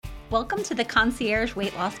Welcome to the Concierge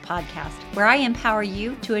Weight Loss Podcast, where I empower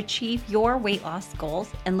you to achieve your weight loss goals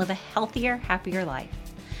and live a healthier, happier life.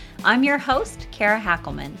 I'm your host, Kara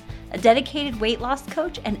Hackelman, a dedicated weight loss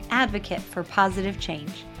coach and advocate for positive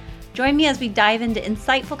change. Join me as we dive into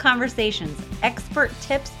insightful conversations, expert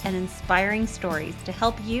tips, and inspiring stories to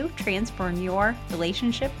help you transform your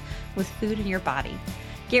relationship with food and your body.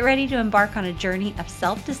 Get ready to embark on a journey of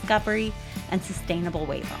self-discovery and sustainable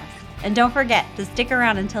weight loss. And don't forget to stick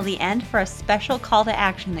around until the end for a special call to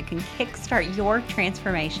action that can kickstart your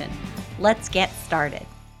transformation. Let's get started.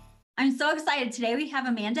 I'm so excited. Today we have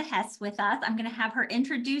Amanda Hess with us. I'm going to have her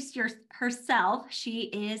introduce herself. She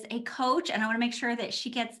is a coach, and I want to make sure that she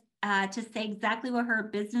gets to say exactly what her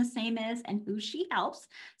business name is and who she helps.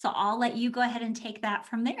 So I'll let you go ahead and take that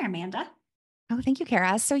from there, Amanda. Oh, thank you,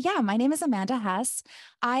 Kara. So my name is Amanda Hess.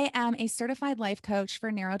 I am a certified life coach for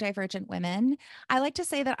neurodivergent women. I like to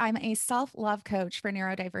say that I'm a self-love coach for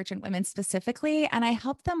neurodivergent women specifically, and I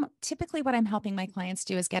help them. Typically, what I'm helping my clients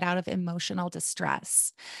do is get out of emotional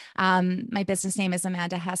distress. My business name is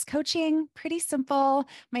Amanda Hess Coaching. Pretty simple.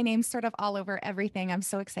 My name's sort of all over everything. I'm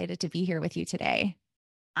so excited to be here with you today.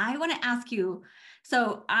 I want to ask you,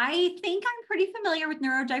 so I think I'm pretty familiar with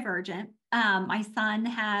neurodivergent. My son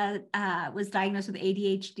was diagnosed with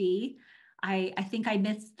ADHD. I think I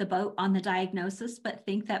missed the boat on the diagnosis, but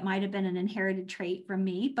think that might have been an inherited trait from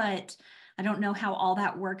me, but I don't know how all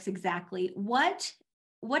that works exactly. What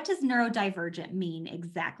does neurodivergent mean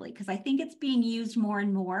exactly? Because I think it's being used more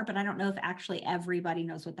and more, but I don't know if actually everybody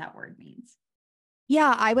knows what that word means.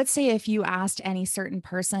 Yeah, I would say if you asked any certain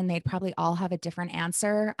person, they'd probably all have a different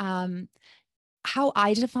answer. How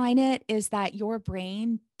I define it is that your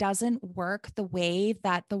brain doesn't work the way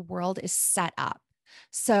that the world is set up.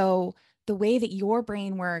 So the way that your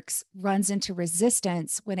brain works runs into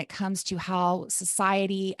resistance when it comes to how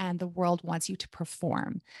society and the world wants you to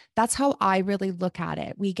perform. That's how I really look at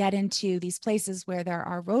it. We get into these places where there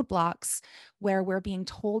are roadblocks, where we're being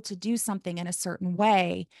told to do something in a certain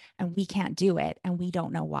way and we can't do it and we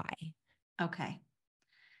don't know why. Okay.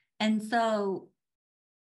 And so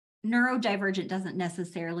neurodivergent doesn't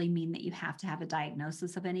necessarily mean that you have to have a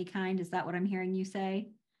diagnosis of any kind. Is that what I'm hearing you say?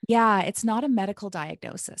 Yeah, it's not a medical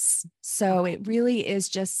diagnosis. So Okay. it really is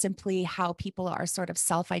just simply how people are sort of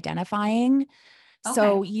self-identifying. Okay.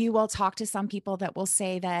 So you will talk to some people that will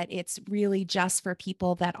say that it's really just for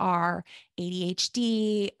people that are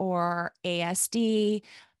ADHD or ASD.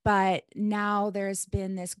 But now there's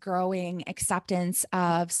been this growing acceptance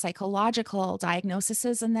of psychological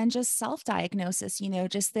diagnoses and then just self-diagnosis,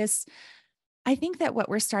 just this. I think that what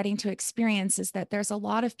we're starting to experience is that there's a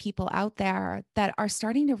lot of people out there that are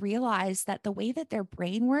starting to realize that the way that their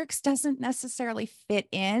brain works doesn't necessarily fit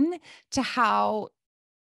in to how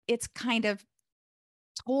it's kind of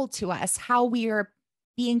told to us, how we are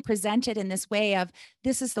being presented in this way of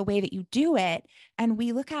this is the way that you do it. And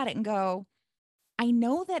we look at it and go, I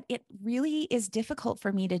know that it really is difficult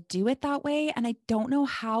for me to do it that way. And I don't know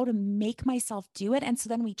how to make myself do it. And so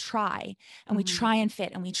then we try and we Mhm. try and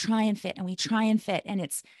fit and we try and fit and we try and fit. And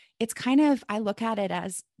it's kind of, I look at it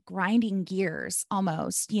as grinding gears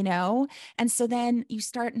almost. And so then you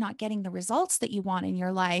start not getting the results that you want in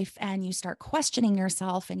your life and you start questioning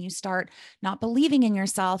yourself and you start not believing in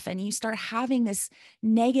yourself and you start having this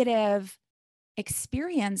negative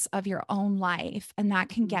experience of your own life, and that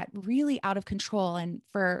can get really out of control. And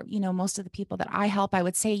for most of the people that I help, I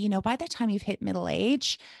would say by the time you've hit middle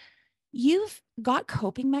age, you've got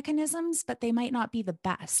coping mechanisms, but they might not be the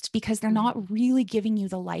best because they're Mhm. not really giving you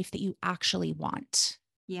the life that you actually want.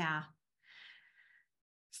 Yeah.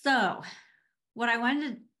 So,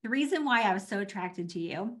 the reason why I was so attracted to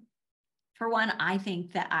you, for one, I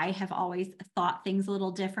think that I have always thought things a little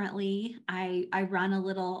differently. I run a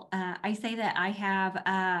little, I say that I have,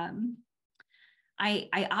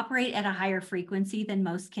 I operate at a higher frequency than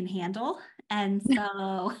most can handle. And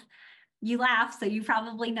so you laugh, so you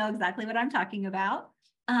probably know exactly what I'm talking about.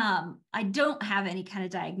 I don't have any kind of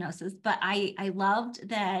diagnosis, but I loved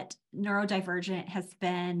that neurodivergent has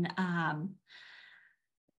been,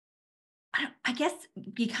 I guess,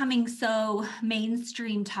 becoming so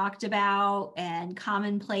mainstream talked about and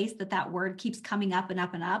commonplace that word keeps coming up and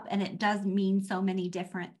up and up. And it does mean so many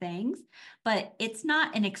different things, but it's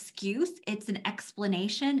not an excuse, it's an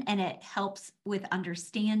explanation, and it helps with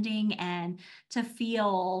understanding and to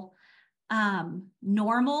feel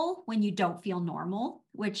normal when you don't feel normal,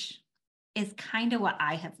 which is kind of what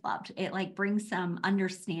I have loved. It like brings some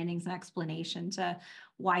understandings and explanation to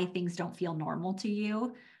why things don't feel normal to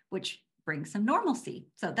you, which brings some normalcy.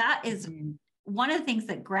 So that is Mhm. one of the things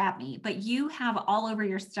that grab me. But you have all over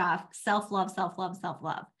your stuff self-love, self-love,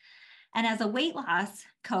 self-love. And as a weight loss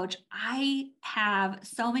coach, I have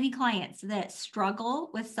so many clients that struggle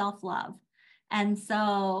with self love. And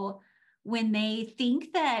so when they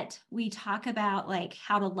think that we talk about like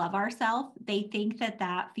how to love ourselves, they think that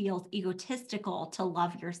that feels egotistical to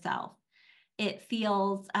love yourself. It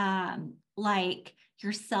feels like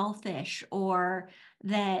you're selfish or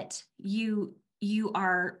that you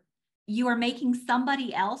are making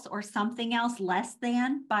somebody else or something else less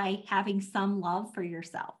than by having some love for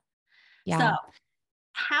yourself. So Yeah.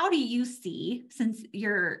 how do you see, since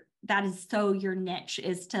that is so your niche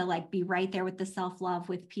is to like be right there with the self-love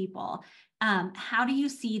with people, how do you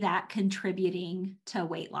see that contributing to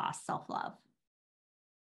weight loss, self-love?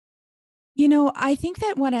 I think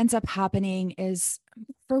that what ends up happening is,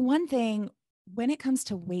 for one thing, when it comes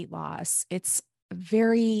to weight loss, it's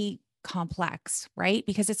very complex, right?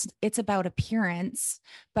 Because it's about appearance,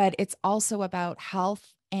 but it's also about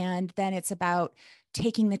health, and then it's about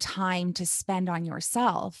taking the time to spend on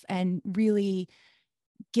yourself and really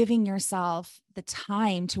giving yourself the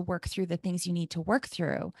time to work through the things you need to work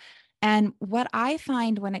through. And what I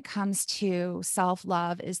find when it comes to self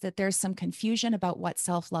love is that there's some confusion about what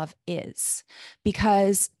self love is.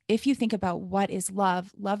 Because if you think about what is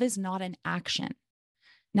love, love is not an action.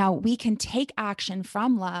 Now, we can take action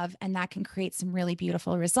from love, and that can create some really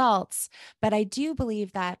beautiful results. But I do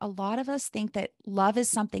believe that a lot of us think that love is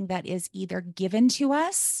something that is either given to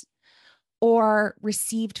us or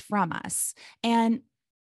received from us. And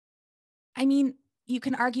I mean, you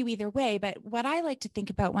can argue either way, but what I like to think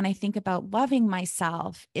about when I think about loving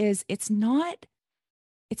myself is it's not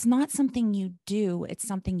something you do, it's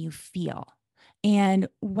something you feel. And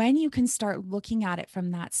when you can start looking at it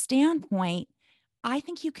from that standpoint, I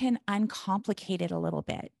think you can uncomplicate it a little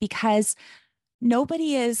bit, because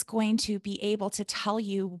nobody is going to be able to tell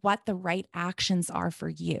you what the right actions are for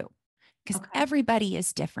you, because Okay. everybody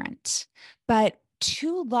is different. But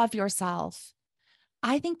to love yourself,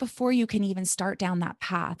 I think before you can even start down that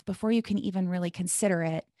path, before you can even really consider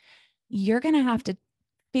it, you're going to have to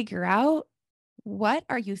figure out, what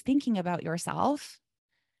are you thinking about yourself,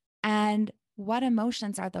 and what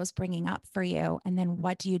emotions are those bringing up for you? And then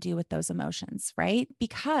what do you do with those emotions, right?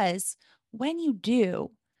 Because when you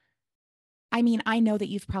do, I mean, I know that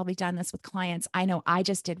you've probably done this with clients. I know I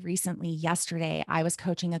just did recently. Yesterday, I was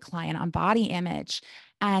coaching a client on body image.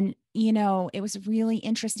 And, it was really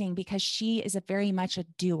interesting because she is a very much a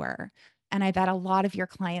doer. And I bet a lot of your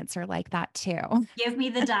clients are like that too. Give me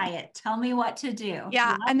the diet. Tell me what to do.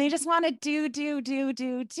 Yeah. Yep. And they just want to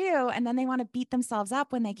do. And then they want to beat themselves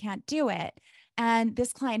up when they can't do it. And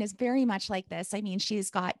this client is very much like this. I mean, she's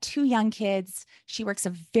got two young kids. She works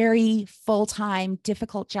a very full time,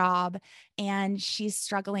 difficult job, and she's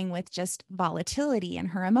struggling with just volatility in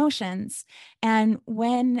her emotions. And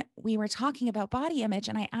when we were talking about body image,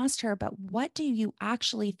 and I asked her about, what do you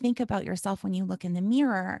actually think about yourself when you look in the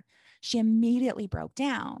mirror, she immediately broke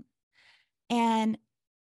down. And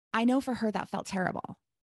I know for her that felt terrible.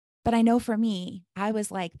 But I know for me, I was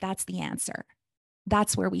like, that's the answer.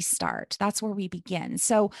 That's where we start. That's where we begin.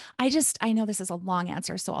 So I know this is a long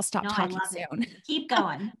answer, so I'll stop No, I talking love it. soon. Keep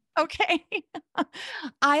going Okay.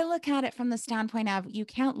 I look at it from the standpoint of, you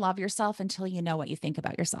can't love yourself until you know what you think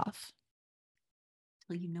about yourself.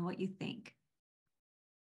 till you know what you think.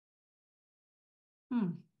 Hmm.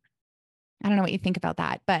 I don't know what you think about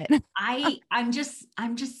that, but I'm just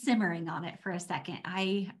simmering on it for a second.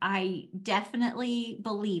 I definitely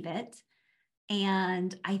believe it.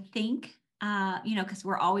 And I think because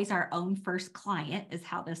we're always our own first client is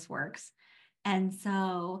how this works. And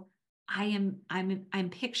so I'm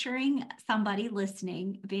picturing somebody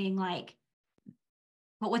listening being like,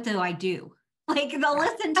 but what do I do? Like they'll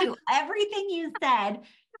listen to everything you said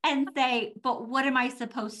and say, but what am I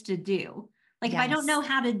supposed to do? Like if I don't yes. know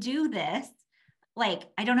how to do this, like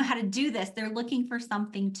I don't know how to do this, they're looking for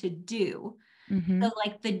something to do. Hmm. So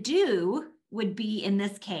like the do would be in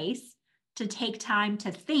this case to take time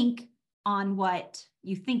to think on what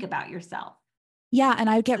you think about yourself Yeah. And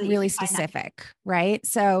I would get so that you really can find that. specific, right?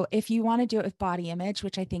 So if you want to do it with body image,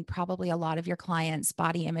 which I think probably a lot of your clients,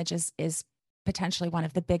 body image is potentially one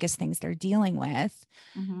of the biggest things they're dealing with.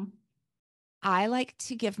 Mhm. I like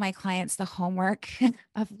to give my clients the homework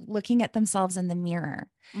of looking at themselves in the mirror.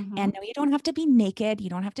 And Mhm. no, you don't have to be naked.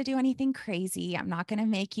 You don't have to do anything crazy. I'm not going to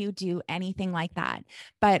make you do anything like that.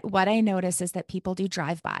 But what I notice is that people do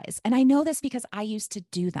drive-bys. And I know this because I used to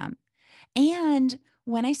do them. And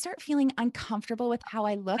when I start feeling uncomfortable with how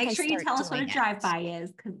I look, Make I sure you start tell us what a doing it. drive-by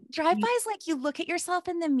is because Drive-by is like you look at yourself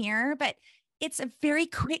in the mirror, but it's a very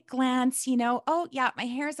quick glance, oh, yeah, my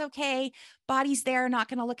hair's okay. Body's there. Not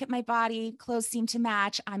going to look at my body. Clothes seem to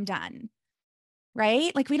match. I'm done.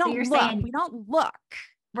 right? Like we So you're don't look, we saying don't look.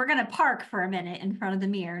 we're going to park for a minute in front of the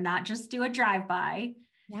mirror, not just do a drive by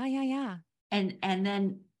Yeah, yeah, yeah. and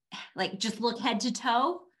then like just look head to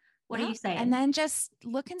toe. What are Yeah. you And saying? then just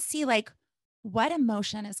look and see like what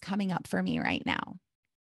emotion is coming up for me right now.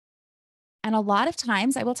 And a lot of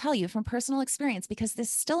times, I will tell you from personal experience, because this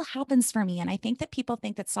still happens for me. And I think that people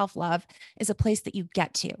think that self love is a place that you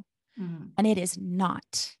get to, Mm, and it is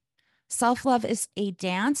not. Self love is a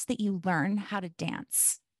dance that you learn how to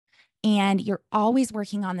dance. And you're always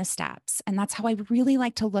working on the steps. And that's how I really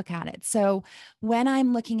like to look at it. So when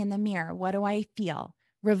I'm looking in the mirror, what do I feel?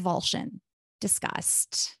 Revulsion,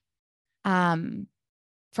 disgust, um,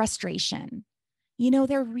 frustration.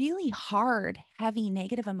 They're really hard, heavy,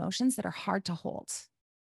 negative emotions that are hard to hold.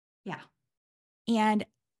 yeah. And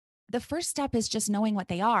the first step is just knowing what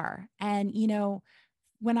they are. And,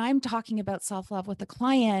 when I'm talking about self love with a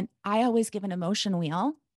client, I always give an emotion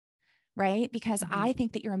wheel, right? Because Mhm. I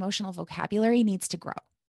think that your emotional vocabulary needs to grow.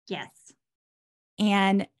 Yes.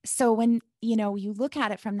 And so when, you look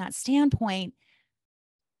at it from that standpoint,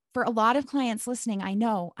 for a lot of clients listening, I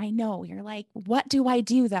know you're like, what do I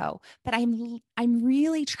do though? But I'm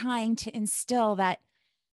really trying to instill that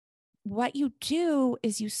what you do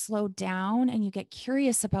is you slow down and you get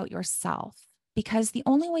curious about yourself, because the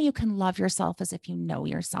only way you can love yourself is if you know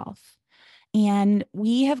yourself. And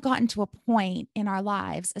we have gotten to a point in our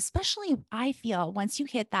lives, especially I feel once you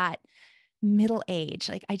hit that middle age,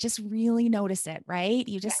 like I just really notice it, right?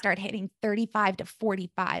 You Yeah. just start hitting 35 to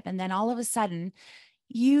 45. And then all of a sudden,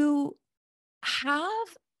 you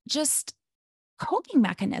have just coping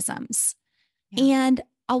mechanisms. Yeah. And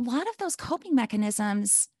a lot of those coping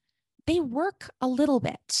mechanisms, they work a little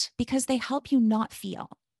bit because they help you not feel,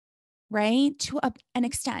 right? To an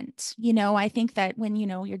extent. I think that when,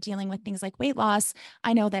 you're dealing with things like weight loss,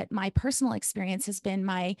 I know that my personal experience has been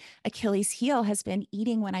my Achilles heel has been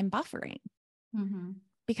eating when I'm buffering, Hmm.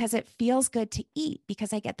 because it feels good to eat,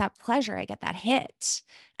 because I get that pleasure, I get that hit.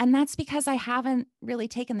 And that's because I haven't really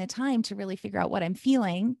taken the time to really figure out what I'm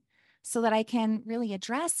feeling so that I can really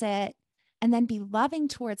address it and then be loving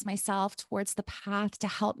towards myself, towards the path to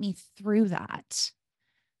help me through that.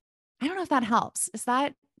 I don't know if that helps. Is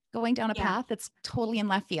that going down a Yeah. path that's totally in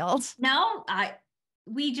left field? No,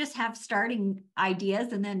 we just have starting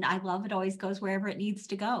ideas and then I love it always goes wherever it needs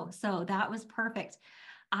to go. So that was perfect.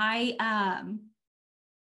 I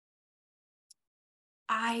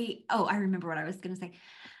I remember what I was going to say.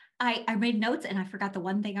 I made notes and I forgot the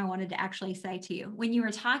one thing I wanted to actually say to you. When you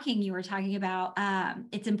were talking about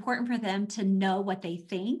it's important for them to know what they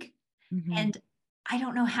think. Mm-hmm. And I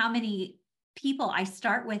don't know how many people I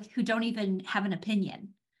start with who don't even have an opinion.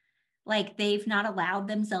 Like they've not allowed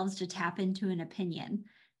themselves to tap into an opinion.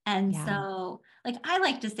 And Yeah. so, like, I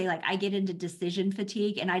like to say, like, I get into decision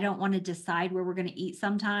fatigue and I don't want to decide where we're going to eat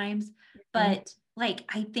sometimes. Mhm. But, like,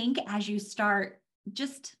 I think as you start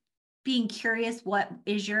just being curious, what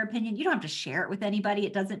is your opinion? You don't have to share it with anybody.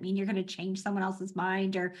 It doesn't mean you're going to change someone else's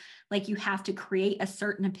mind or like you have to create a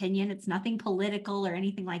certain opinion. It's nothing political or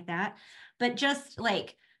anything like that. But just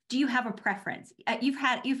like, do you have a preference? You've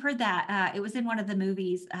heard that it was in one of the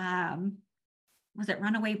movies. Was it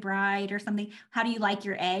Runaway Bride or something? How do you like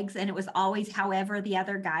your eggs? And it was always however the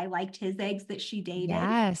other guy liked his eggs that she dated.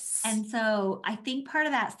 Yes. And so I think part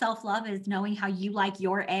of that self love is knowing how you like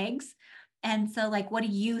your eggs. And so, like, what do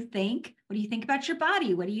you think? What do you think about your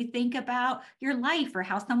body? What do you think about your life or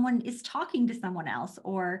how someone is talking to someone else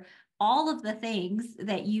or all of the things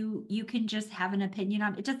that you can just have an opinion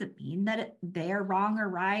on? It doesn't mean that they're wrong or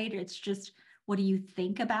right. It's just what do you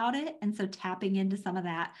think about it? And so tapping into some of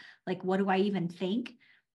that, like, what do I even think?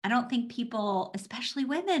 I don't think people, especially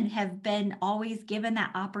women, have been always given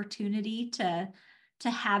that opportunity to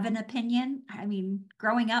have an opinion. I mean,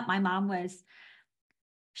 growing up, my mom was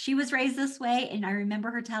she was raised this way. And I remember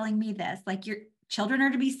her telling me this, like, your children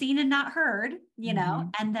are to be seen and not heard, Hmm.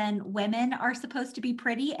 and then women are supposed to be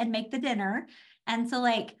pretty and make the dinner. And so,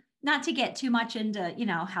 like, not to get too much into,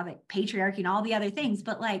 how the patriarchy and all the other things,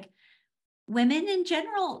 but like, women in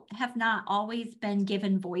general have not always been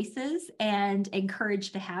given voices and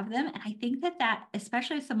encouraged to have them. And I think that,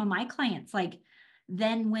 especially some of my clients, like,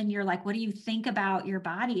 then when you're like, what do you think about your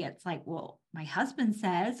body? It's like, well, my husband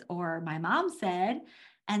says, or my mom said.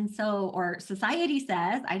 And so, or society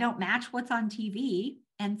says, I don't match what's on TV.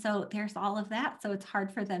 And so there's all of that. So it's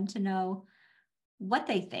hard for them to know what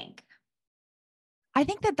they think. I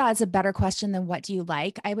think that that's a better question than what do you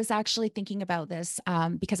like? I was actually thinking about this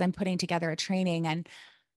because I'm putting together a training. And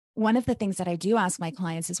one of the things that I do ask my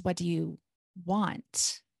clients is, what do you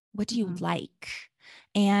want? What do you Mhm. like?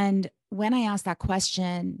 And when I ask that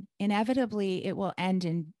question, inevitably it will end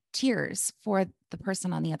in tears for the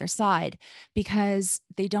person on the other side because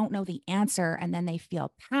they don't know the answer. And then they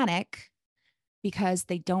feel panic because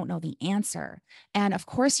they don't know the answer. And of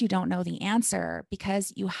course, you don't know the answer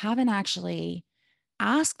because you haven't actually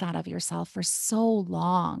asked that of yourself for so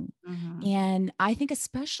long. Mm-hmm. And I think,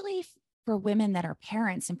 especially for women that are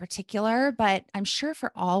parents in particular, but I'm sure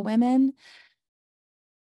for all women,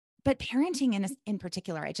 but parenting in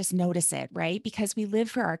particular, I just notice it, right? Because we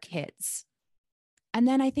live for our kids. And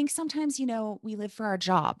then I think sometimes, we live for our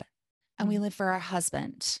job and we Mm-hmm. live for our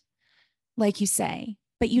husband, like you say,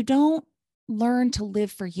 but you don't learn to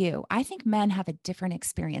live for you. I think men have a different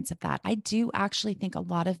experience of that. I do actually think a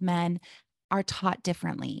lot of men are taught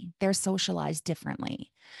differently, they're socialized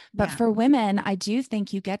differently. But Yeah. for women, I do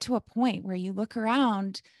think you get to a point where you look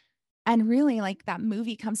around and really, like, that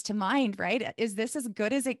movie comes to mind, right? Is this as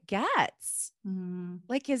good as it gets? Mm-hmm.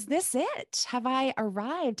 Like, is this it? Have I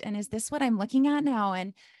arrived? And is this what I'm looking at now?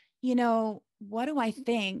 And, what do I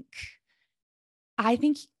think? I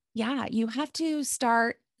think, yeah, you have to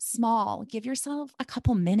start small. Give yourself a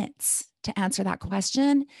couple minutes to answer that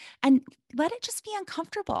question and let it just be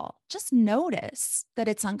uncomfortable. Just notice that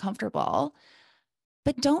it's uncomfortable,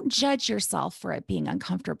 but don't judge yourself for it being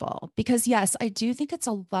uncomfortable. Because, yes, I do think it's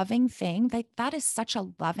a loving thing. That is such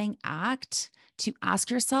a loving act to ask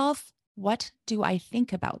yourself, what do I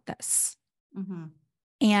think about this? Mm-hmm.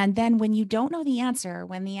 And then when you don't know the answer,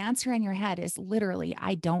 when the answer in your head is literally,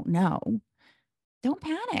 I don't know, don't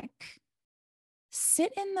panic.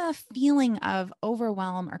 Sit in the feeling of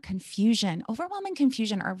overwhelm or confusion. Overwhelm and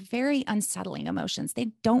confusion are very unsettling emotions.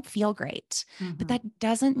 They don't feel great, but Mm-hmm. that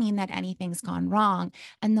doesn't mean that anything's gone wrong.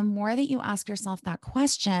 And the more that you ask yourself that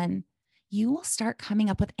question, you will start coming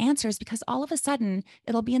up with answers because all of a sudden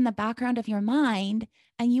it'll be in the background of your mind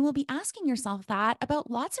and you will be asking yourself that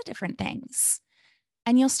about lots of different things.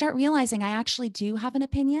 And you'll start realizing I actually do have an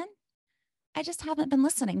opinion. I just haven't been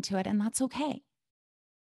listening to it, and that's okay.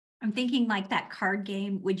 I'm thinking like that card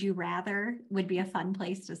game, Would You Rather, would be a fun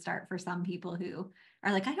place to start for some people who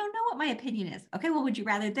are like, I don't know what my opinion is. Okay, well, would you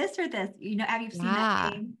rather this or this? Have you seen that Yeah.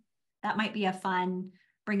 game? That might be a fun,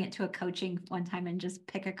 bring it to a coaching one time and just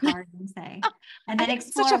pick a card and say, and I then think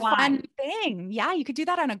it's such a explore why. fun thing. Yeah, you could do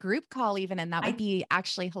that on a group call even, and that would I, be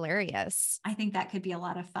actually hilarious. I think that could be a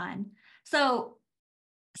lot of fun. So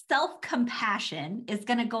self-compassion is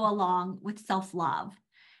going to go along with self-love.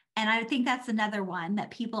 And I think that's another one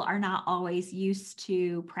that people are not always used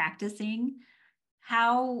to practicing.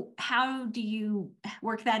 How do you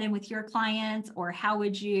work that in with your clients, or how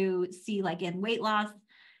would you see, like in weight loss,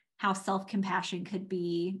 how self-compassion could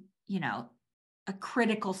be, a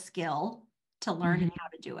critical skill to learn and Mhm. how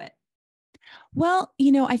to do it? Well,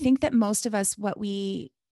 I think that most of us, what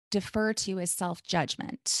we defer to is self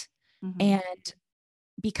judgment. Mm-hmm. And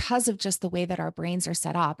because of just the way that our brains are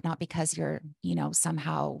set up, not because you're,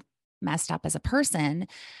 somehow messed up as a person,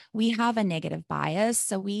 we have a negative bias.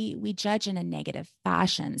 So we judge in a negative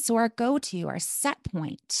fashion. So our go-to, our set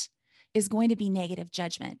point is going to be negative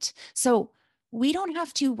judgment. So we don't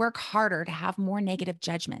have to work harder to have more negative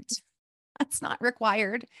judgment. That's not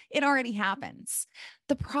required. It already happens.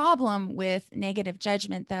 The problem with negative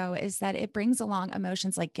judgment, though, is that it brings along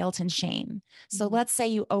emotions like guilt and shame. So Mm-hmm. let's say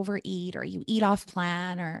you overeat or you eat off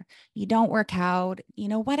plan or you don't work out,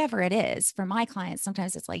 whatever it is. For my clients,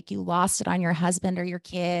 sometimes it's like you lost it on your husband or your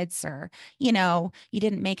kids, or, you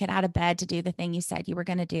didn't make it out of bed to do the thing you said you were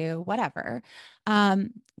going to do, whatever.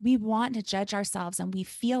 We want to judge ourselves and we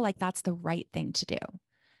feel like that's the right thing to do,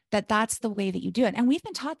 that's the way that you do it. And we've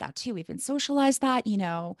been taught that too. We've been socialized that,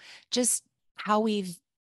 just how we've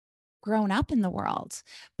grown up in the world.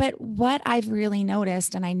 But what I've really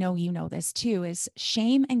noticed, and I know you know this too, is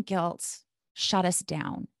shame and guilt shut us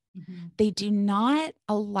down. Mm-hmm. They do not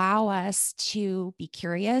allow us to be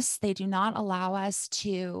curious. They do not allow us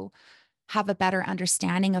to have a better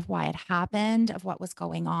understanding of why it happened, of what was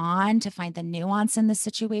going on, to find the nuance in the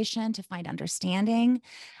situation, to find understanding.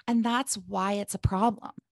 And that's why it's a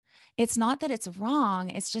problem. It's not that it's wrong.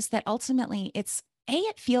 It's just that ultimately it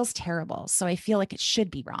feels terrible. So I feel like it should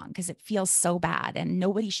be wrong because it feels so bad and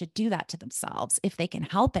nobody should do that to themselves if they can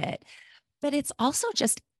help it. But it's also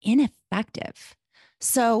just ineffective.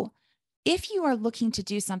 So if you are looking to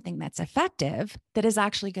do something that's effective, that is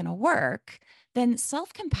actually going to work, then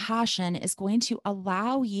self compassion is going to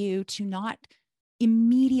allow you to not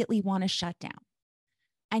immediately want to shut down.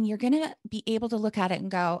 And you're going to be able to look at it and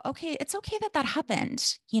go, okay, it's okay that that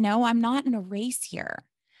happened. I'm not in a race here,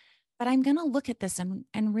 but I'm going to look at this and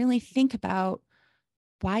really think about,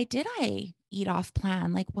 why did I eat off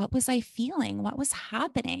plan? Like, what was I feeling? What was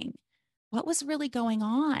happening? what was really going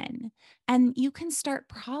on? And you can start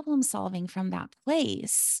problem solving from that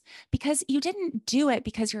place because you didn't do it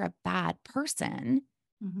because you're a bad person.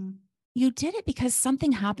 Mm-hmm. You did it because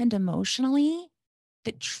something happened emotionally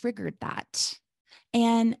that triggered that.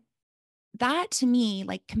 And that to me,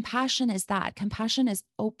 like compassion is that. Compassion is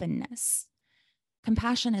openness.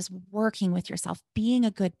 Compassion is working with yourself, being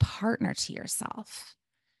a good partner to yourself.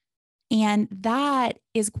 And that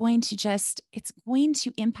is going to it's going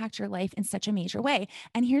to impact your life in such a major way.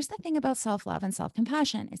 And here's the thing about self love and self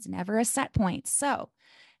compassion, it's never a set point. So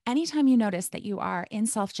anytime you notice that you are in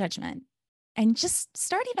self judgment, and just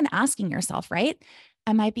start even asking yourself, right?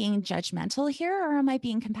 Am I being judgmental here or am I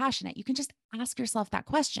being compassionate? You can just ask yourself that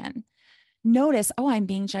question. Notice, oh, I'm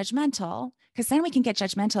being judgmental, because then we can get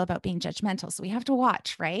judgmental about being judgmental. So we have to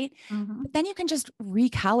watch, right? Mm-hmm. But then you can just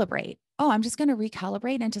recalibrate. Oh, I'm just going to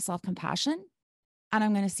recalibrate into self compassion and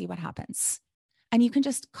I'm going to see what happens. And you can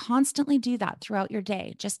just constantly do that throughout your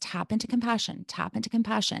day. Just tap into compassion, tap into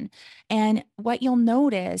compassion. And what you'll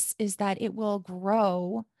notice is that it will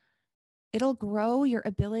grow. It'll grow your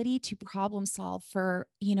ability to problem solve for,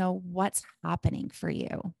 what's happening for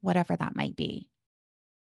you, whatever that might be.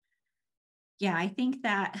 Yeah, I think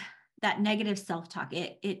that negative self-talk,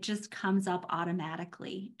 it just comes up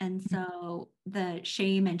automatically. And so the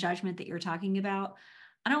shame and judgment that you're talking about,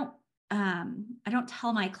 I don't I don't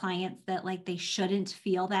tell my clients that like they shouldn't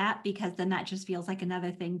feel that, because then that just feels like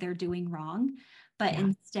another thing they're doing wrong. But Yeah.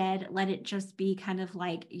 instead let it just be kind of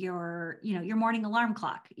like your morning alarm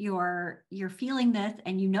clock. You're feeling this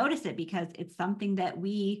and you notice it because it's something that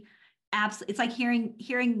we absolutely, it's like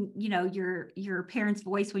hearing your parents'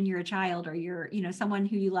 voice when you're a child, or someone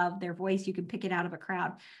who you love, their voice, you can pick it out of a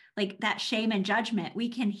crowd. Like that shame and judgment, we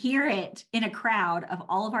can hear it in a crowd of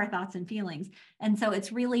all of our thoughts and feelings. And so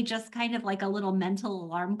it's really just kind of like a little mental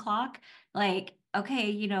alarm clock, like,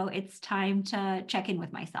 okay, it's time to check in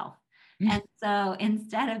with myself. And so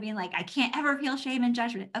instead of being like, I can't ever feel shame and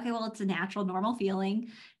judgment, okay, well, it's a natural, normal feeling.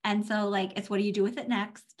 And so like, it's what do you do with it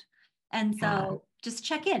next? And Yeah. so just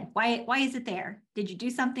check in. Why is it there? Did you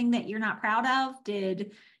do something that you're not proud of?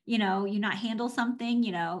 Did, you not handle something?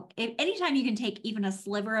 If anytime you can take even a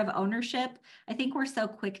sliver of ownership, I think we're so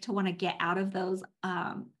quick to want to get out of those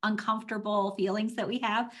uncomfortable feelings that we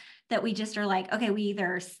have, that we just are like, okay, we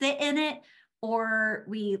either sit in it or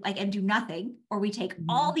we like and do nothing, or we take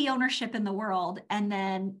all Mhm. the ownership in the world and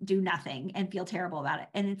then do nothing and feel terrible about it.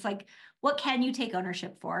 And it's like, what can you take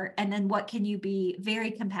ownership for? And then what can you be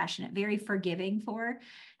very compassionate, very forgiving for?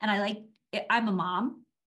 And I'm a mom.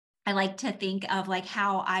 I like to think of like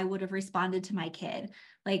how I would have responded to my kid.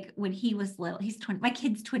 Like when he was little, he's 20, my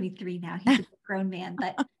kid's 23 now. He's a grown man,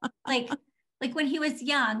 but like, like when he was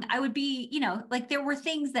young, I would be, like there were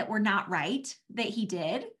things that were not right that he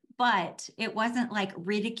did, but it wasn't like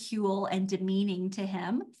ridicule and demeaning to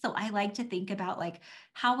him. So I like to think about like,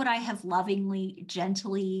 how would I have lovingly,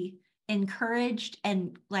 gently encouraged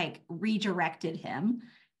and like redirected him?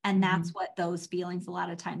 And that's Mhm. what those feelings a lot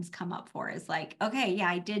of times come up for, is like, okay, yeah,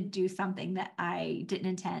 I did do something that I didn't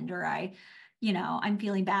intend, or I'm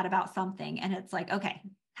feeling bad about something. And it's like, okay,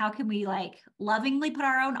 how can we like lovingly put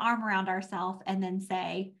our own arm around ourselves and then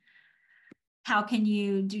say, how can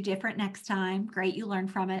you do different next time? Great, you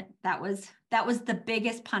learned from it. That was the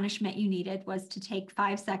biggest punishment you needed, was to take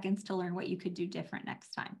 5 seconds to learn what you could do different next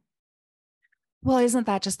time. Well, isn't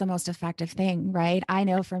that just the most effective thing, right? I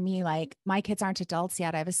know for me, like my kids aren't adults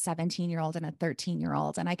yet. I have a 17-year-old and a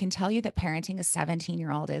 13-year-old. And I can tell you that parenting a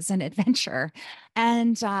 17-year-old is an adventure.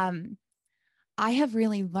 And I have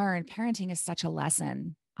really learned parenting is such a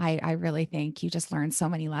lesson. I really think you just learn so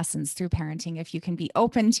many lessons through parenting if you can be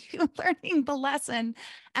open to learning the lesson.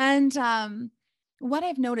 And what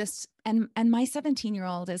I've noticed, and my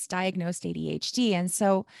 17-year-old is diagnosed ADHD. And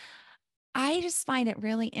so I just find it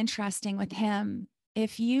really interesting with him.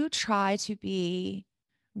 If you try to be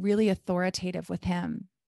really authoritative with him,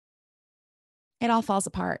 it all falls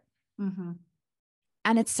apart. Mm-hmm.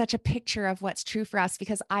 And it's such a picture of what's true for us,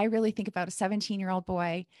 because I really think about a 17-year-old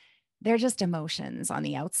boy. They're just emotions on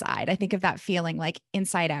the outside. I think of that feeling like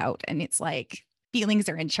inside out, and it's like feelings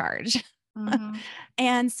are in charge. Mm-hmm.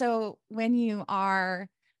 And so when you are,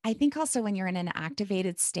 I think also when you're in an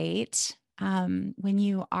activated state, when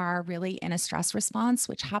you are really in a stress response,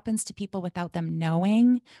 which happens to people without them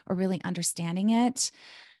knowing or really understanding it,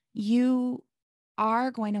 you are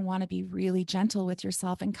going to want to be really gentle with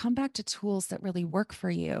yourself and come back to tools that really work for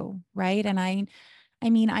you, right? And I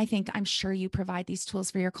mean, I'm sure you provide these tools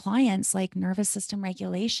for your clients, like nervous system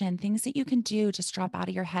regulation, things that you can do just drop out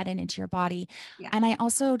of your head and into your body. Yeah. And I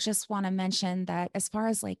also just want to mention that as far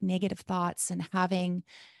as like negative thoughts and having,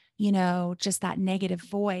 just that negative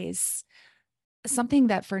voice. Something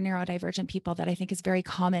that for neurodivergent people that I think is very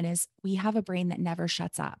common is we have a brain that never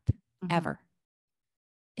shuts up, Mhm. ever.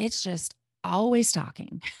 It's just always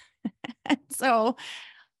talking. So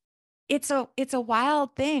it's a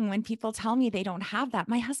wild thing when people tell me they don't have that.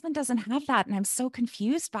 My husband doesn't have that, and I'm so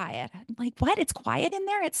confused by it. I'm like, what? It's quiet in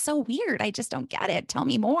there? It's so weird. I just don't get it. Tell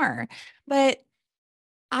me more. But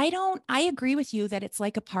I agree with you that it's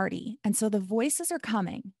like a party. And so the voices are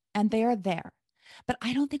coming and they're there. But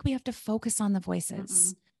I don't think we have to focus on the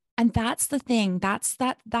voices. Mm-mm. And that's the thing. That's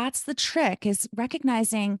the trick, is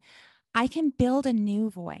recognizing I can build a new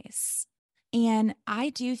voice. And I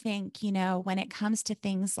do think, when it comes to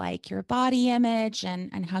things like your body image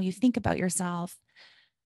and how you think about yourself,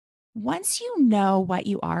 once you know what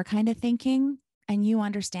you are kind of thinking and you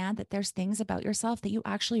understand that there's things about yourself that you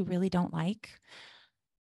actually really don't like,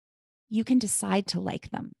 you can decide to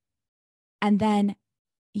like them. And then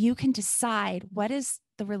you can decide, what is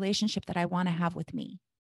the relationship that I want to have with me?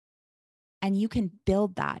 And you can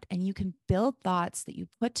build that, and you can build thoughts that you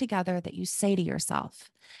put together that you say to yourself.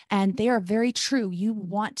 And they are very true. You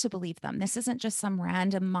want to believe them. This isn't just some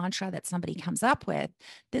random mantra that somebody comes up with.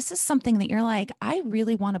 This is something that you're like, I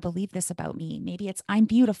really want to believe this about me. Maybe it's I'm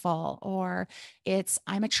beautiful, or it's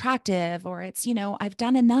I'm attractive, or it's, I've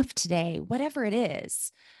done enough today, whatever it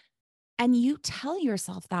is. And you tell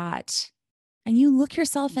yourself that, and you look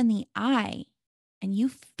yourself in the eye and you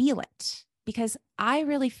feel it, because I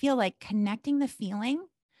really feel like connecting the feeling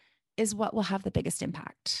is what will have the biggest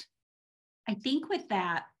impact. I think with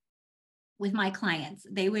that, with my clients,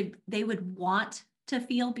 they would want to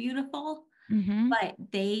feel beautiful, Mm-hmm. but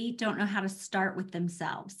they don't know how to start with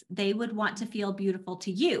themselves. They would want to feel beautiful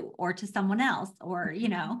to you or to someone else, or,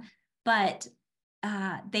 but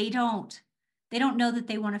they don't know that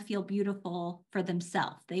they want to feel beautiful for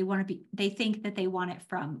themselves. They think that they want it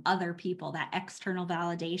from other people, that external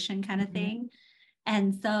validation kind of Mm-hmm. thing.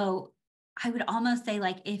 And so I would almost say,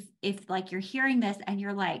 like, if like you're hearing this and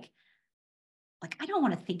you're like, I don't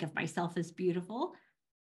want to think of myself as beautiful.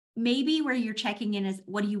 Maybe where you're checking in is,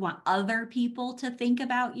 what do you want other people to think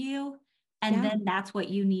about you? And Yeah. then that's what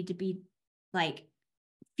you need to be like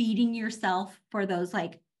feeding yourself for those,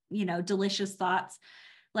 like, delicious thoughts,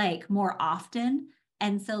 like, more often.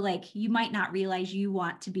 And so, like, you might not realize you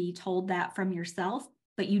want to be told that from yourself,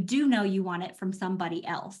 but you do know you want it from somebody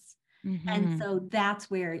else. And Mm-hmm. so that's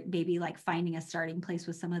where maybe like finding a starting place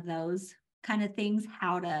with some of those kind of things,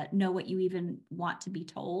 how to know what you even want to be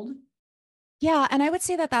told. Yeah. And I would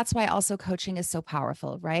say that that's why also coaching is so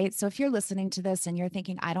powerful, right? So if you're listening to this and you're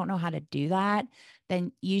thinking, I don't know how to do that,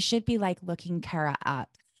 then you should be like looking Kara up.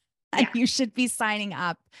 And Yeah. you should be signing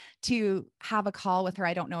up to have a call with her.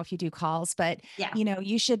 I don't know if you do calls, but Yeah.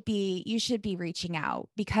 you should be reaching out,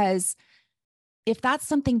 because if that's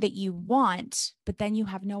something that you want, but then you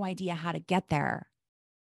have no idea how to get there,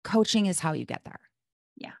 coaching is how you get there.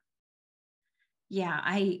 Yeah. Yeah.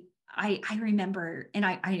 I remember, and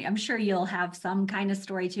I'm sure you'll have some kind of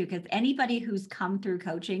story too, because anybody who's come through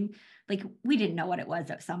coaching, like, we didn't know what it was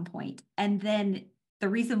at some point. And then the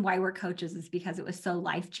reason why we're coaches is because it was so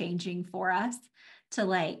life-changing for us to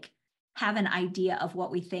like have an idea of what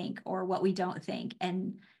we think or what we don't think.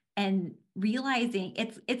 And realizing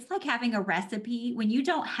it's like having a recipe when you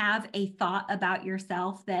don't have a thought about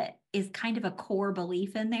yourself that is kind of a core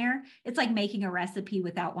belief in there. It's like making a recipe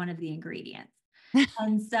without one of the ingredients.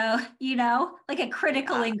 And so, like a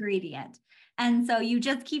critical Yeah. ingredient. And so you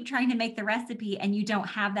just keep trying to make the recipe and you don't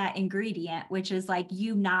have that ingredient, which is like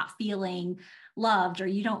you not feeling loved, or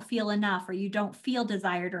you don't feel enough, or you don't feel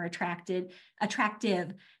desired or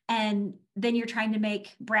attractive. And then you're trying to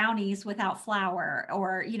make brownies without flour,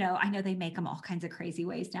 or, I know they make them all kinds of crazy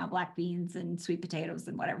ways now, black beans and sweet potatoes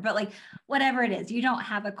and whatever, but like whatever it is, you don't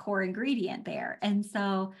have a core ingredient there. And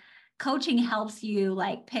so coaching helps you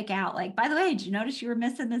like pick out, like, by the way, did you notice you were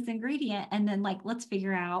missing this ingredient? And then, like, let's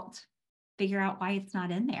figure out why it's not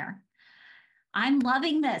in there. I'm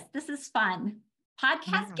loving this. This is fun.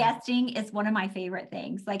 Podcast Yeah. guesting is one of my favorite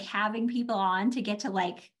things, like having people on to get to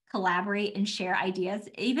like collaborate and share ideas,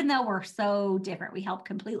 even though we're so different. We help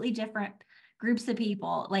completely different groups of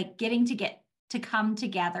people, like get to come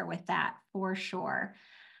together with that for sure.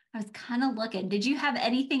 I was kind of looking. Did you have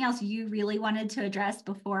anything else you really wanted to address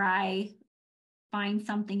before I find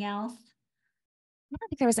something else? I don't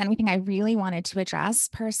think there was anything I really wanted to address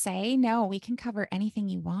per se. No, we can cover anything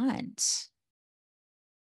you want.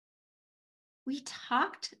 We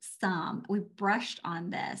talked some, we brushed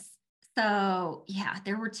on this. So, yeah,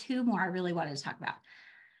 there were two more I really wanted to talk about.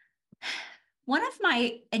 One of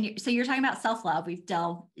my, so you're talking about self love. We've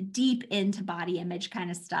delved deep into body image kind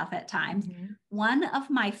of stuff at times. Mhm. One of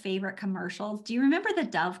my favorite commercials. Do you remember the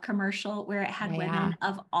Dove commercial where it had Yeah. women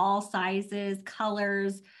of all sizes,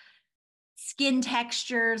 colors, skin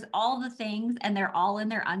textures, all the things, and they're all in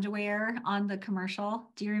their underwear on the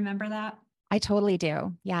commercial? Do you remember that? I totally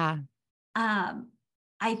do. Yeah. Um,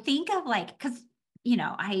 I think of like, because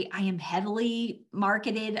I am heavily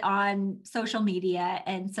marketed on social media.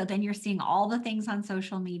 And so then you're seeing all the things on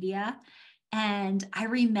social media. And I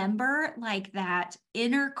remember like that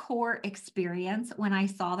inner core experience when I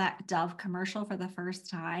saw that Dove commercial for the first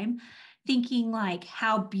time, thinking like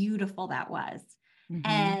how beautiful that was. Hmm.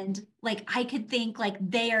 And like I could think like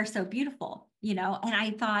they are so beautiful, and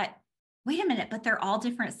I thought, wait a minute, but they're all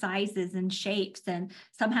different sizes and shapes, and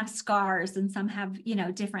some have scars and some have,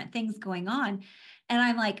 different things going on. And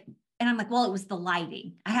I'm like, well, it was the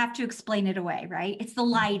lighting. I have to explain it away, right? It's the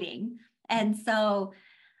lighting. And so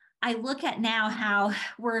I look at now how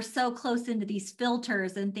we're so close into these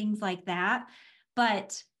filters and things like that.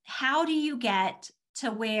 But how do you get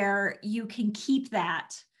to where you can keep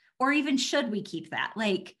that, or even should we keep that?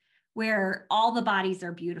 Like, where all the bodies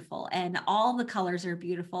are beautiful and all the colors are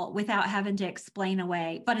beautiful without having to explain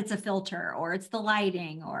away, but it's a filter or it's the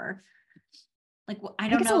lighting or like, I I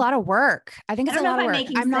think don't it's a know. lot of work. I think I it's don't a know if lot of I'm work.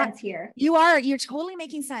 making I'm not, sense here. you're totally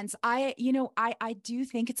making sense. I do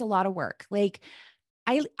think it's a lot of work. Like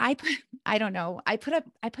I put, I don't know. I put a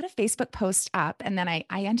Facebook post up and then I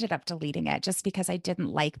ended up deleting it just because I didn't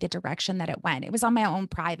like the direction that it went. It was on my own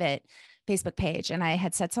private Facebook page. And I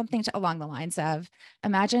had said something along the lines of,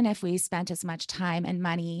 imagine if we spent as much time and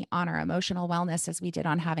money on our emotional wellness as we did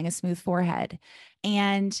on having a smooth forehead.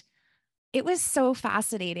 And it was so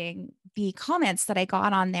fascinating, the comments that I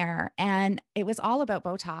got on there. And it was all about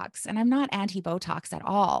Botox. And I'm not anti Botox at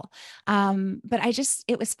all. But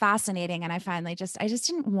it was fascinating. And I just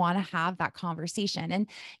didn't want to have that conversation. And,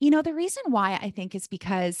 the reason why I think is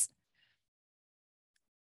because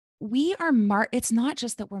it's not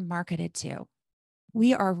just that we're marketed to,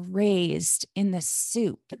 we are raised in the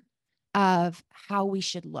soup of how we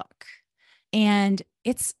should look. And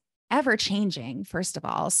it's ever changing, first of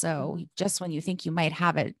all. So Mhm. just when you think you might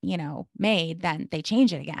have it, made, then they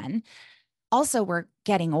change it again. Also, we're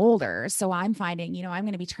getting older. So I'm finding, I'm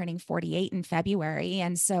going to be turning 48 in February.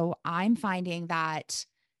 And so I'm finding that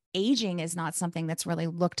aging is not something that's really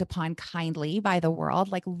looked upon kindly by the world,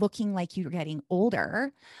 like looking like you're getting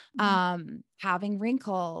older, having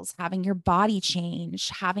wrinkles, having your body change,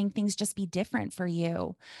 having things just be different for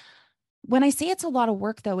you. When I say it's a lot of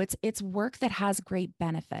work though, it's work that has great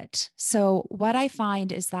benefit. So what I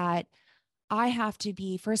find is that I have to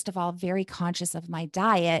be, first of all, very conscious of my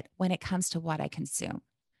diet when it comes to what I consume.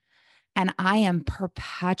 And I am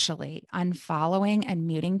perpetually unfollowing and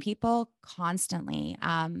muting people constantly,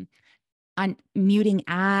 on muting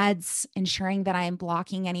ads, ensuring that I am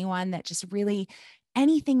blocking anyone that just really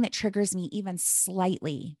anything that triggers me even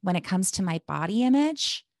slightly when it comes to my body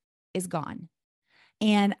image is gone.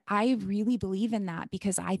 And I really believe in that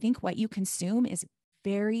because I think what you consume is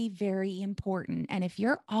very, very important. And if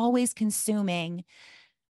you're always consuming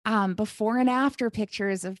before and after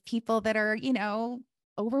pictures of people that are,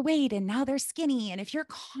 overweight and now they're skinny, and if you're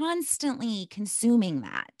constantly consuming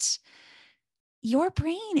that, your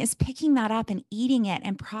brain is picking that up and eating it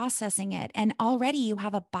and processing it. And already you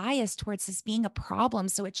have a bias towards this being a problem.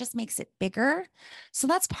 So it just makes it bigger. So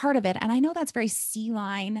that's part of it. And I know that's very C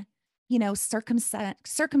line,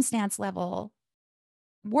 circumstance level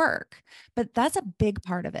work, but that's a big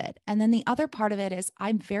part of it. And then the other part of it is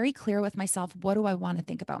I'm very clear with myself. What do I want to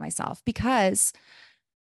think about myself? Because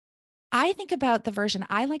I think about the version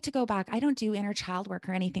I like to go back. I don't do inner child work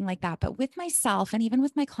or anything like that, but with myself and even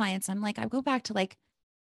with my clients, I'm like, I go back to like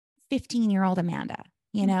 15-year-old Amanda,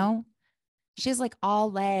 you Mhm. know? She's like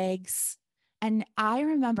all legs. And I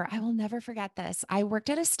remember, I will never forget this. I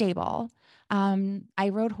worked at a stable. I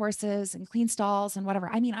rode horses and cleaned stalls and whatever.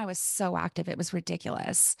 I mean, I was so active, it was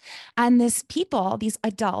ridiculous. And these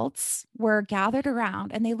adults were gathered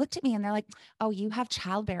around and they looked at me and they're like, oh, you have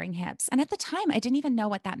childbearing hips. And at the time, I didn't even know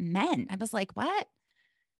what that meant. I was like, what?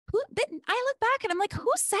 I look back and I'm like,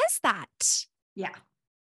 who says that? Yeah.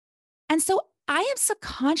 And so I am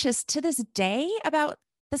subconscious to this day about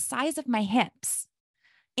the size of my hips.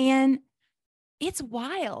 And it's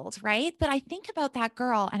wild, right? But I think about that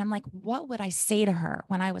girl and I'm like, what would I say to her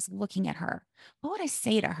when I was looking at her? What would I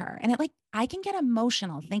say to her? And I can get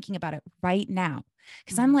emotional thinking about it right now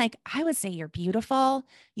because I'm Mhm. like, I would say, you're beautiful.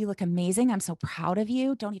 You look amazing. I'm so proud of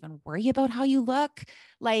you. Don't even worry about how you look.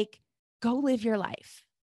 Like, go live your life,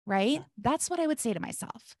 right? Yeah. That's what I would say to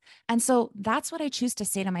myself. And so that's what I choose to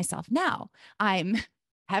say to myself now. I'm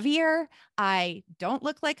heavier. I don't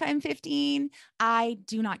look like I'm 15. I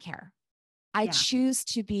do not care. I Yeah. choose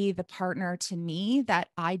to be the partner to me that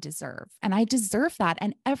I deserve. And I deserve that.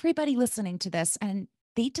 And everybody listening to this, and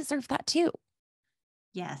they deserve that too.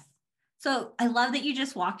 Yes. So I love that you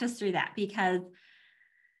just walked us through that, because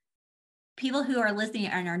people who are listening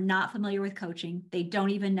and are not familiar with coaching, they don't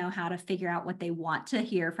even know how to figure out what they want to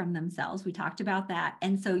hear from themselves. We talked about that.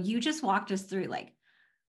 And so you just walked us through, like,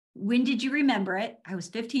 when did you remember it? I was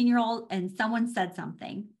 15-year-old and someone said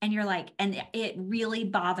something and you're like, and it really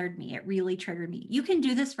bothered me. It really triggered me. You can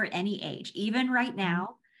do this for any age. Even right Mhm.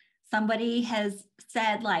 now, somebody has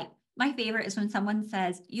said, like, my favorite is when someone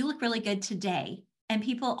says, you look really good today. And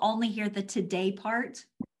people only hear the today part.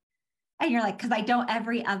 And you're like, because I don't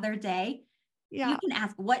every other day. You Yeah. can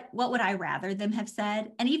ask, what would I rather them have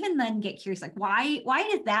said? And even then get curious, like, why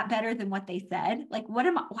is that better than what they said? Like, why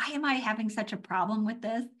am I having such a problem with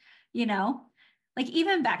this? You know, like,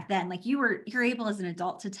 even back then, like, you're able as an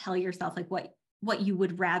adult to tell yourself, like, what you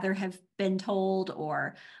would rather have been told,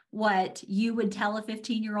 or what you would tell a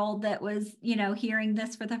 15-year-old that was, hearing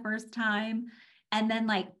this for the first time. And then,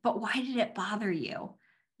 like, but why did it bother you?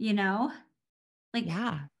 You know, like,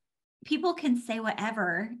 Yeah. people can say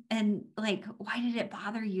whatever, and, like, why did it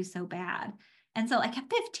bother you so bad? And so, like, at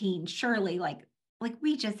 15, surely, like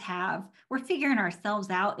we're figuring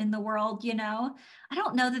ourselves out in the world. I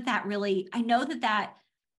don't know that really, I know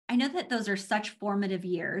that those are such formative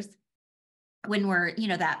years when we're,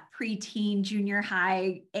 that preteen, junior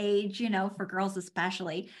high age, for girls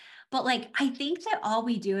especially. But, like, I think that all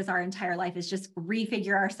we do is our entire life is just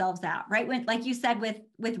refigure ourselves out, right? When, like you said, with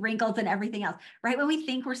wrinkles and everything else, right? When we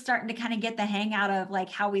think we're starting to kind of get the hang out of, like,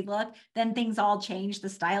 how we look, then things all change, the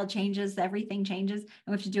style changes, everything changes, and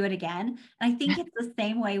we have to do it again. And I think it's the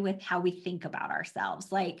same way with how we think about ourselves.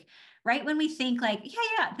 Like, right when we think, like,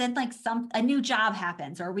 yeah, then, like, a new job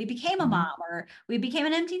happens, or we became a Mhm. mom, or we became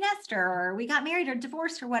an empty nester, or we got married or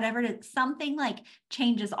divorced or whatever, something, like,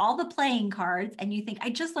 changes all the playing cards, and you think, I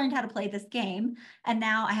just learned how to play this game, and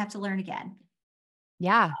now I have to learn again.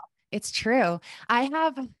 Yeah, it's true. I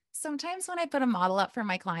have sometimes when I put a model up for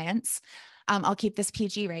my clients, I'll keep this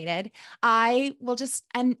PG rated. I will just,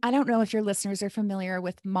 and I don't know if your listeners are familiar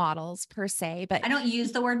with models per se, but I don't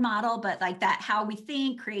use the word model, but, like, that, how we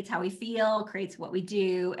think creates how we feel, creates what we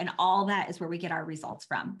do, and all that is where we get our results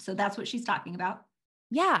from. So that's what she's talking about.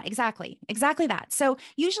 yeah, exactly. Exactly that. So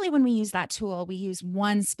usually when we use that tool, we use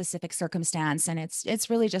one specific circumstance and it's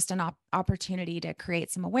really just an opportunity to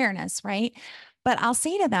create some awareness, right? But I'll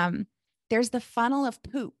say to them, there's the funnel of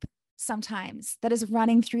poop sometimes that is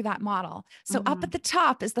running through that model. So up at Mhm. the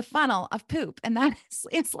top is the funnel of poop, and that is,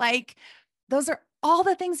 it's like those are all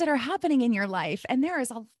the things that are happening in your life, and there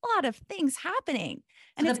is a lot of things happening, So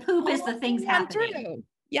and the it's poop is all the things being run happening. through.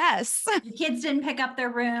 Yes. Your kids didn't pick up their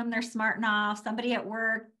room, they're smarting off, somebody at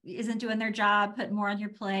work isn't doing their job, putting more on your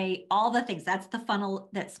plate, all the things. That's the funnel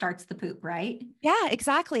that starts the poop, right? Yeah,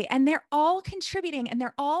 exactly. And they're all contributing and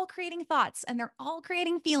they're all creating thoughts and they're all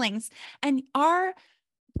creating feelings. And our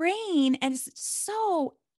brain is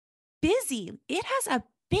so busy, it has a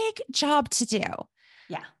big job to do.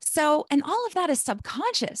 Yeah. So, and all of that is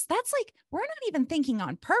subconscious. That's like, we're not even thinking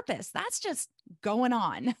on purpose. That's just going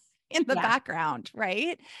on in the Yeah. background,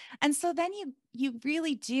 right? And so then you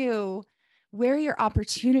really do, where your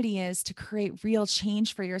opportunity is to create real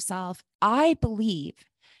change for yourself, I believe,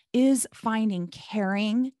 is finding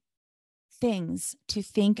caring things to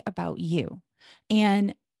think about you.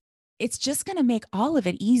 And it's just going to make all of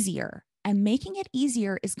it easier. And making it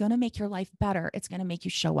easier is going to make your life better. It's going to make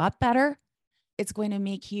you show up better. It's going to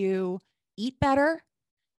make you eat better.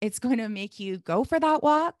 It's going to make you go for that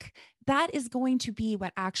walk. That is going to be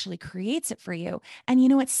what actually creates it for you. And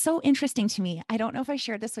it's so interesting to me. I don't know if I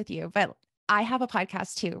shared this with you, but I have a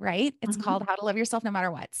podcast too, right? It's Mhm. called How to Love Yourself No Matter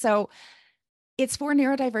What. So it's for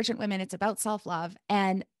neurodivergent women. It's about self love.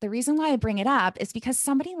 And the reason why I bring it up is because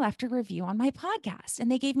somebody left a review on my podcast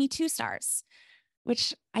and they gave me 2 stars,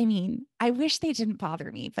 which, I mean, I wish they didn't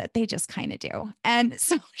bother me, but they just kind of do. And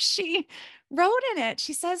so she wrote in it,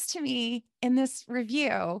 she says to me in this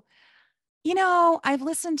review, I've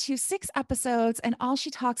listened to 6 episodes and all she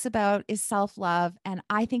talks about is self love. And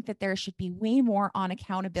I think that there should be way more on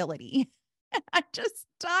accountability. I just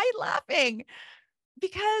died laughing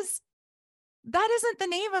because that isn't the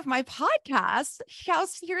name of my podcast.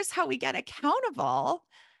 Here's how we get accountable.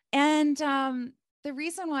 And the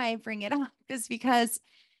reason why I bring it up is because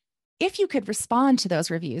if you could respond to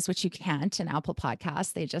those reviews, which you can't in Apple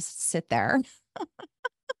Podcasts, they just sit there,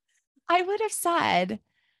 I would have said,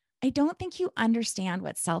 I don't think you understand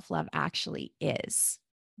what self love actually is,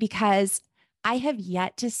 because I have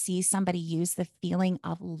yet to see somebody use the feeling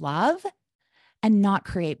of love and not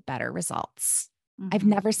create better results. I've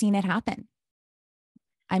Mhm. never seen it happen.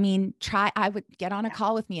 I mean, I would get on a Yeah.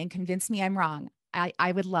 call with me and convince me I'm wrong.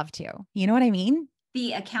 I would love to. You know what I mean?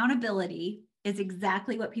 The accountability is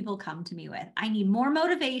exactly what people come to me with. I need more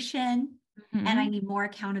motivation and I Mhm. need more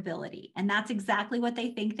accountability. And that's exactly what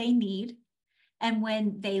they think they need. And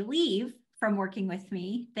when they leave from working with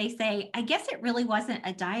me, they say, I guess it really wasn't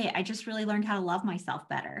a diet. I just really learned how to love myself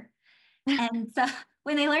better. And so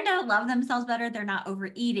when they learned how to love themselves better, they're not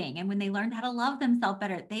overeating. And when they learned how to love themselves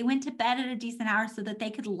better, they went to bed at a decent hour so that they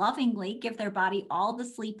could lovingly give their body all the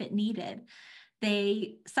sleep it needed.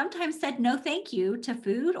 They sometimes said no thank you to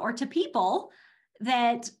food or to people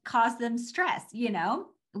that cause them stress.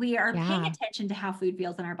 We are paying Yeah. attention to how food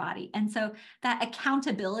feels in our body. And so that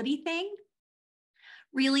accountability thing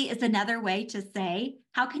really is another way to say,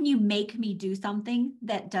 how can you make me do something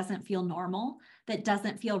that doesn't feel normal, that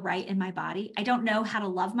doesn't feel right in my body? I don't know how to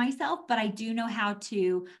love myself, but I do know how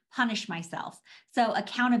to punish myself. So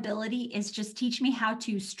accountability is just teach me how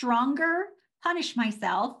to stronger punish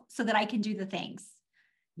myself so that I can do the things.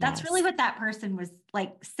 That's really Yes. what that person was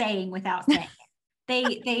like saying without saying.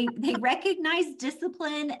 They recognize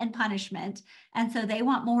discipline and punishment, and so they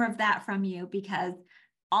want more of that from you because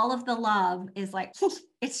all of the love is like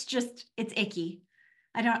it's icky.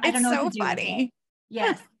 I don't It's know what to so do with it. funny.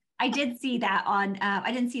 Yes, I did see that on.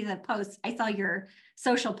 I didn't see the post. I saw your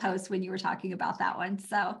social post when you were talking about that one.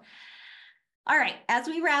 So, all right, as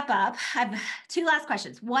we wrap up, I have two last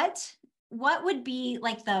questions. What would be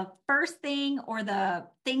like the first thing or the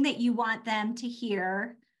thing that you want them to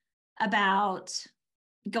hear about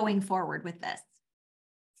going forward with this?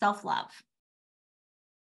 Self-love.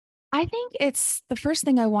 I think it's the first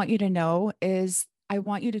thing I want you to know is I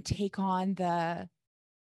want you to take on the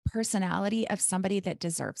personality of somebody that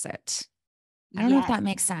deserves it. I don't know if Yes, that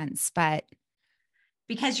makes sense, but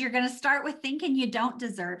because you're going to start with thinking you don't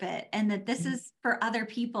deserve it and that this is for other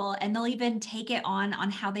people, and they'll even take it on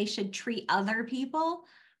how they should treat other people,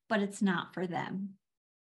 but it's not for them.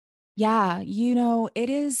 yeah, it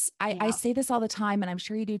is. I Yeah. say this all the time, and I'm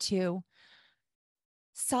sure you do too.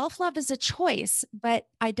 Self love is a choice, but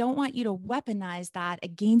I don't want you to weaponize that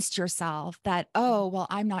against yourself that, oh, well,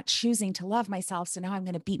 I'm not choosing to love myself. So now I'm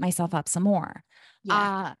going to beat myself up some more. Yes.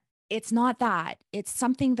 Uh, it's not that. It's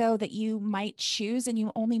something, though, that you might choose and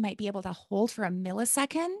you only might be able to hold for a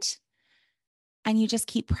millisecond and you just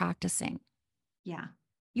keep practicing. Yeah.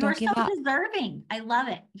 You are Don't so give up. deserving. I love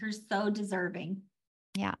it. You're so deserving.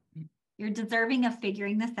 Yeah. You're deserving of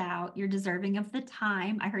figuring this out. You're deserving of the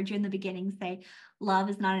time. I heard you in the beginning say, love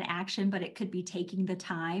is not an action, but it could be taking the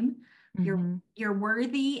time. You're Hmm. you're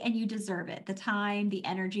worthy and you deserve it. The time, the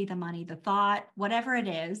energy, the money, the thought, whatever it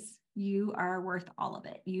is, you are worth all of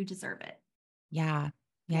it. You deserve it. Yeah.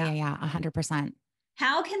 Yeah. Yeah. Yeah. Yeah. 100%.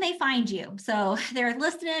 How can they find you? So they're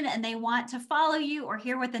listening and they want to follow you or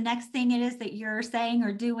hear what the next thing it is that you're saying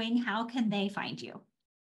or doing. How can they find you?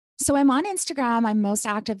 So I'm on Instagram. I'm most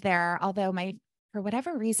active there, although for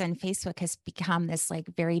whatever reason, Facebook has become this like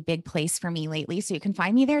very big place for me lately. So you can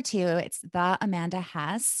find me there too. It's the Amanda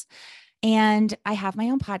Hess. And I have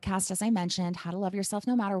my own podcast, as I mentioned, How to Love Yourself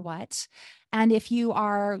No Matter What. And if you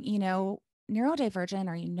are, neurodivergent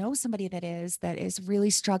or you know somebody that is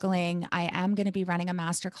really struggling, I am going to be running a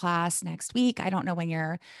masterclass next week. I don't know when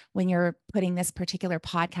you're putting this particular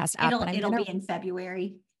podcast up, It'll but I'm it'll going be to. in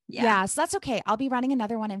February. Yeah. Yeah, so that's okay. I'll be running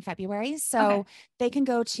another one in February. Okay. So they can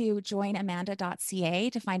go to joinamanda.ca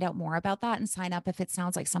to find out more about that and sign up if it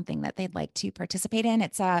sounds like something that they'd like to participate in.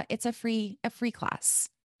 It's a free class.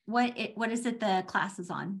 What is it the class is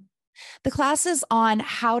on? The class is on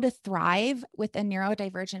how to thrive with a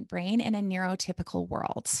neurodivergent brain in a neurotypical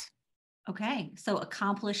world. Okay. So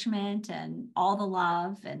accomplishment and all the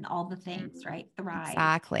love and all the things, Mhm. right? Thrive.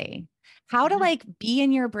 Exactly. How to Yeah. like be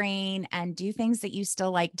in your brain and do things that you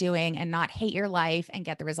still like doing and not hate your life and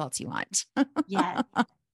get the results you want. Yes.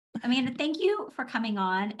 Amanda, thank you for coming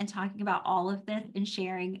on and talking about all of this and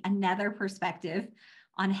sharing another perspective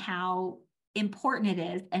on how important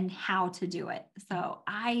it is and how to do it. So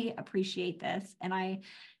I appreciate this, and I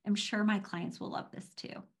am sure my clients will love this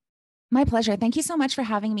too. My pleasure. Thank you so much for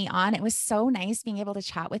having me on. It was so nice being able to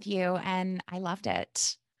chat with you, and I loved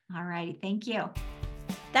it. All righty. Thank you.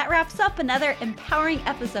 That wraps up another empowering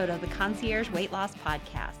episode of the Concierge Weight Loss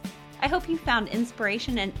Podcast. I hope you found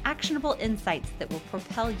inspiration and actionable insights that will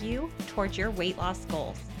propel you towards your weight loss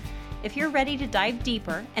goals. If you're ready to dive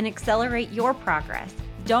deeper and accelerate your progress,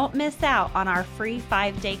 don't miss out on our free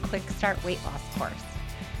 5-day quick start weight loss course.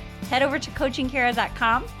 Head over to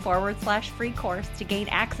coachingkara.com/free course to gain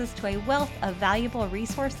access to a wealth of valuable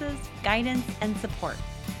resources, guidance, and support.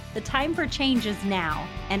 The time for change is now,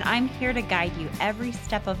 and I'm here to guide you every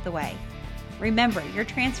step of the way. Remember, your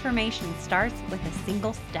transformation starts with a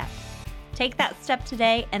single step. Take that step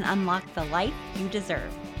today and unlock the life you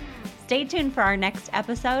deserve. Stay tuned for our next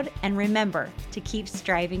episode, and remember to keep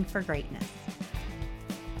striving for greatness.